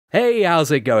Hey,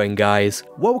 how's it going guys?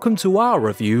 Welcome to our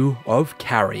review of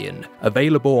Carrion,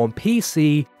 available on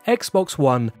PC, Xbox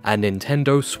One and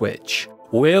Nintendo Switch.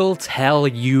 We'll tell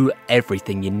you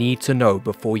everything you need to know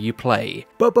before you play,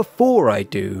 but before I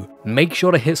do, make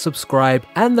sure to hit subscribe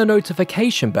and the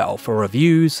notification bell for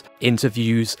reviews,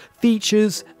 interviews,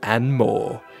 features and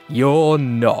more. You're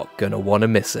not gonna wanna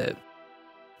miss it.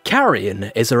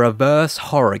 Carrion is a reverse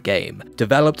horror game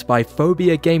developed by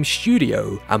Phobia Game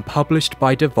Studio and published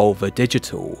by Devolver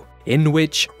Digital, in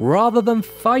which, rather than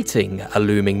fighting a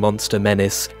looming monster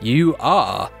menace, you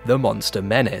are the monster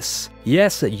menace.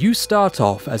 Yes, you start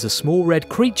off as a small red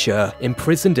creature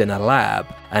imprisoned in a lab,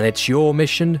 and it's your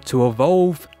mission to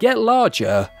evolve, get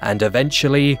larger, and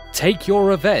eventually take your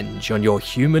revenge on your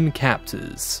human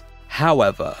captors.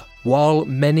 However, while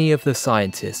many of the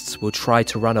scientists will try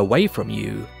to run away from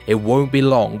you, it won't be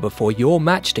long before you're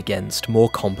matched against more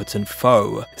competent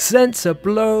foe, sent to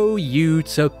blow you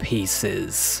to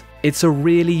pieces. It's a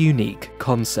really unique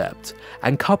concept,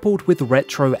 and coupled with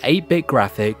retro 8-bit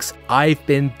graphics, I've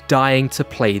been dying to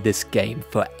play this game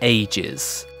for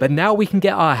ages. But now we can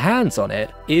get our hands on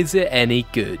it, is it any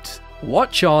good?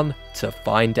 Watch on to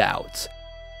find out.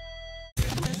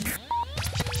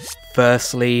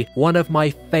 Firstly, one of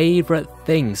my favourite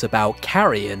things about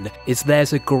Carrion is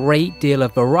there's a great deal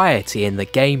of variety in the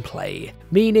gameplay,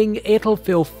 meaning it'll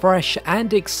feel fresh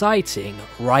and exciting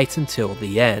right until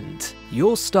the end.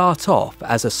 You'll start off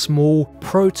as a small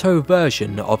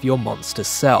proto-version of your monster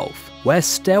self, where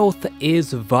stealth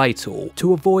is vital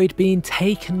to avoid being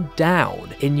taken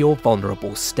down in your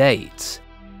vulnerable state.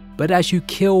 But as you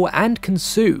kill and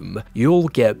consume, you'll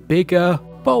get bigger,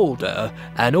 bolder,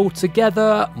 and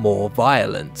altogether more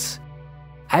violent.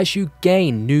 As you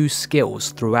gain new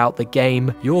skills throughout the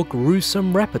game, your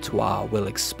gruesome repertoire will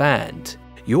expand.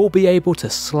 You'll be able to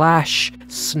slash,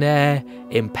 snare,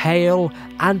 impale,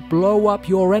 and blow up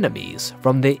your enemies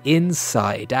from the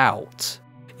inside out.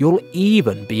 You'll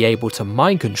even be able to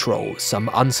mind control some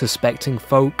unsuspecting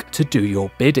folk to do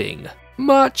your bidding,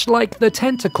 much like the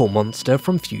tentacle monster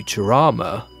from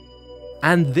Futurama.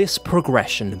 And this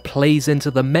progression plays into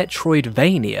the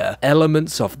Metroidvania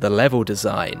elements of the level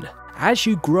design. As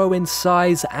you grow in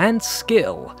size and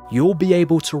skill, you'll be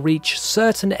able to reach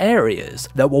certain areas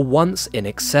that were once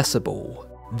inaccessible.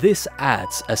 This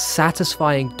adds a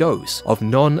satisfying dose of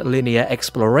non-linear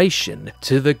exploration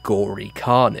to the gory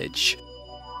carnage.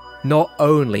 Not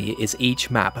only is each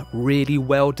map really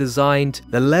well designed,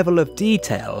 the level of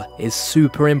detail is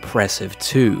super impressive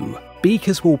too.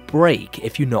 Beakers will break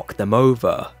if you knock them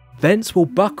over, vents will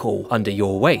buckle under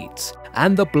your weight,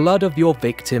 and the blood of your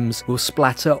victims will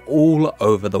splatter all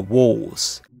over the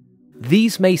walls.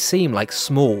 These may seem like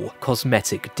small,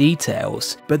 cosmetic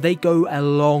details, but they go a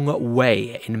long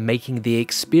way in making the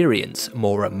experience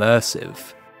more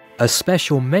immersive. A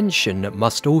special mention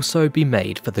must also be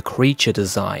made for the creature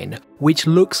design, which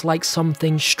looks like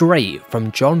something straight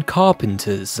from John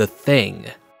Carpenter's The Thing.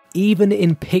 Even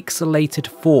in pixelated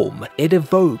form, it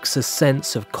evokes a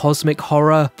sense of cosmic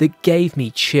horror that gave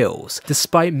me chills,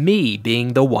 despite me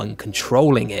being the one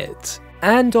controlling it.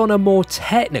 And on a more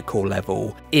technical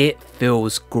level, it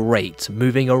feels great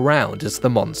moving around as the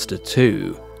monster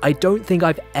too. I don't think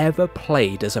I've ever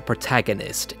played as a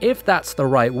protagonist, if that's the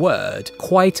right word,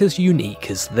 quite as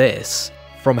unique as this.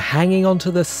 From hanging onto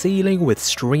the ceiling with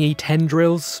stringy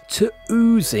tendrils, to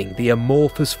oozing the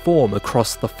amorphous form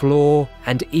across the floor,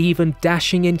 and even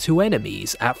dashing into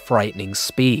enemies at frightening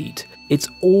speed. It's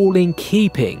all in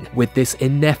keeping with this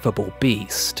ineffable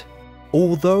beast.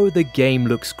 Although the game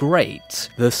looks great,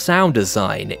 the sound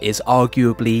design is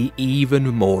arguably even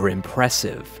more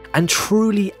impressive, and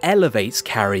truly elevates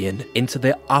Carrion into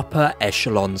the upper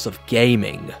echelons of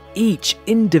gaming. Each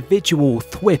individual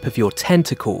thwip of your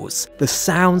tentacles, the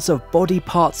sounds of body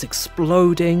parts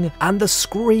exploding, and the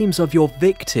screams of your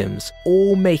victims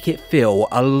all make it feel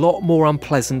a lot more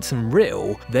unpleasant and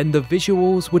real than the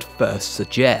visuals would first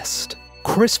suggest.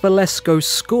 Chris Valesco's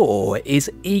score is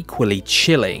equally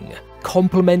chilling,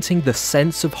 complementing the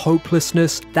sense of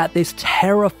hopelessness that this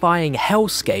terrifying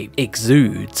hellscape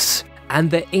exudes. And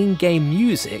the in-game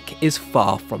music is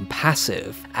far from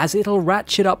passive, as it'll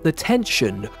ratchet up the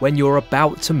tension when you're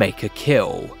about to make a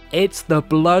kill. It's the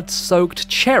blood-soaked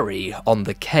cherry on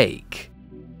the cake.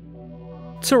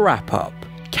 To wrap up,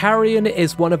 Carrion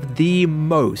is one of the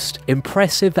most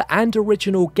impressive and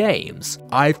original games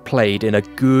I've played in a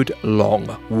good long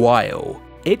while.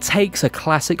 It takes a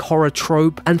classic horror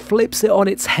trope and flips it on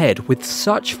its head with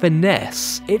such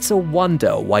finesse, it's a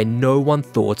wonder why no one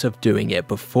thought of doing it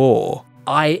before.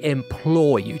 I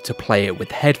implore you to play it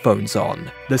with headphones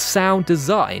on. The sound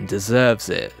design deserves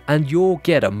it, and you'll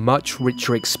get a much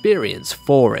richer experience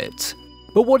for it.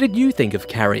 But what did you think of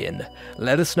Carrion?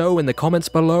 Let us know in the comments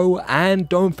below, and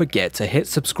don't forget to hit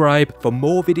subscribe for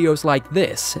more videos like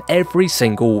this every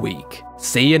single week.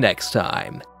 See you next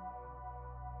time.